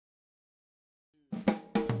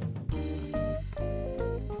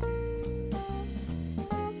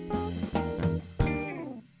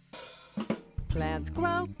Plants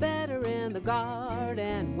grow better in the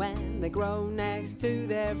garden when they grow next to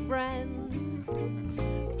their friends.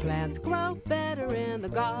 Plants grow better in the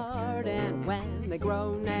garden when they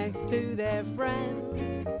grow next to their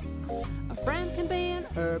friends. A friend can be an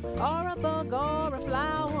herb or a bug or a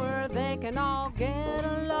flower, they can all get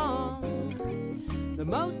along. The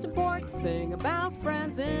most important thing about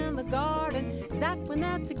friends in the garden is that when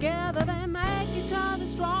they're together they make each other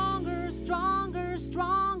stronger, stronger,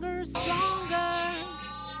 stronger, stronger.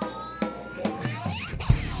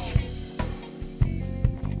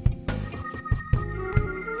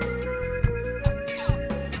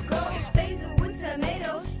 Grow basil with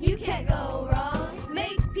tomatoes, you can't go wrong.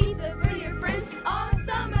 Make pizza for your friends all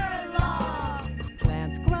summer long.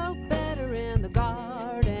 Plants grow better in the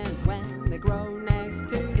garden when they grow next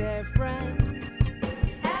to their friends.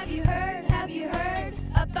 Have you heard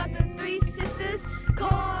about the three sisters?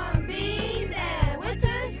 Corn, beans, and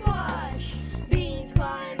winter squash. Beans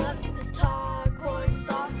climb up the tall corn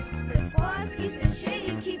stalks. The squash keeps the shade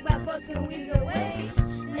and keep our bugs and weeds away.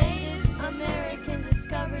 Native Americans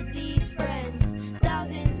discovered these friends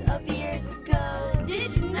thousands of years ago.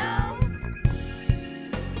 Did you know?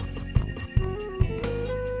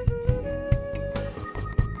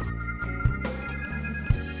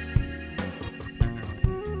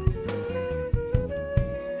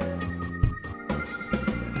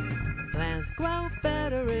 Plants grow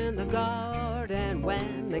better in the garden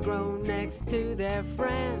when they grow next to their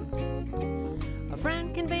friends. A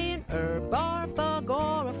friend can be an herb or a bug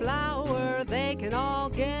or a flower, they can all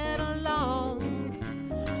get along.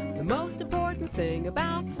 The most important thing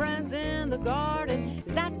about friends in the garden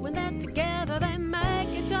is that when they're together they make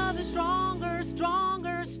each other stronger,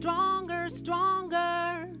 stronger, stronger,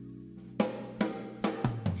 stronger.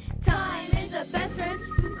 Time is the best friend,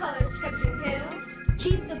 two colors, stripes and pale.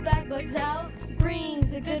 Keeps the bad bugs out, brings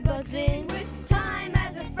the good bugs in. With time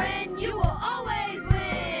as a friend, you will always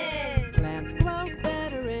win. Plants grow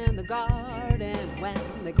better in the garden when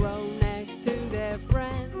they grow next to their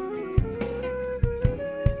friends.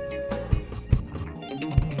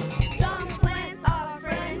 Some plants are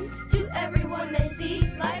friends to everyone they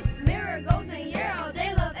see. Like marigolds and yarrow,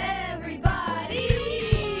 they love everybody.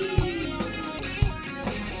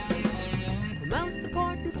 The most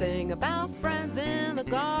important thing about friends in the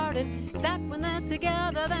garden is that when they're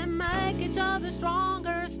together they make each other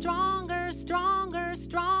stronger, stronger, stronger,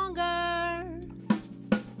 stronger.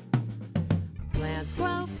 Plants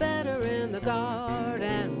grow better in the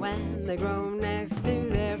garden when they grow next to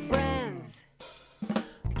their friends.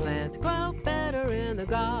 Plants grow better in the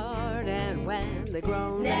garden when they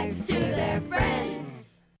grow Next to their friends.